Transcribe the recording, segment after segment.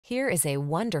Here is a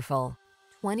wonderful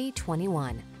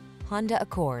 2021 Honda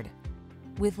Accord.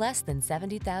 With less than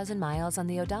 70,000 miles on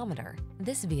the odometer,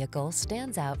 this vehicle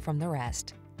stands out from the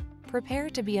rest. Prepare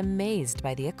to be amazed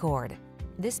by the Accord.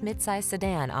 This midsize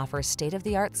sedan offers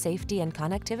state-of-the-art safety and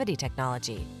connectivity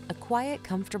technology, a quiet,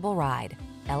 comfortable ride,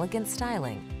 elegant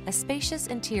styling, a spacious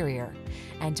interior,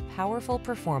 and powerful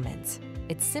performance.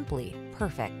 It's simply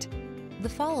perfect. The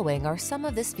following are some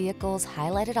of this vehicle's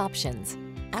highlighted options: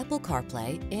 Apple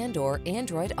CarPlay and/or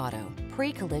Android Auto,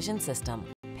 pre-collision system,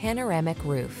 panoramic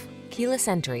roof, keyless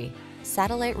entry,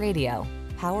 satellite radio,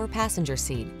 power passenger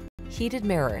seat, heated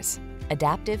mirrors,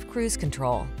 adaptive cruise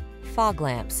control, fog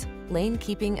lamps, lane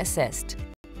keeping assist.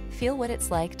 Feel what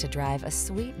it's like to drive a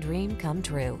sweet dream come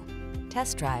true.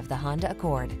 Test drive the Honda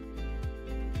Accord.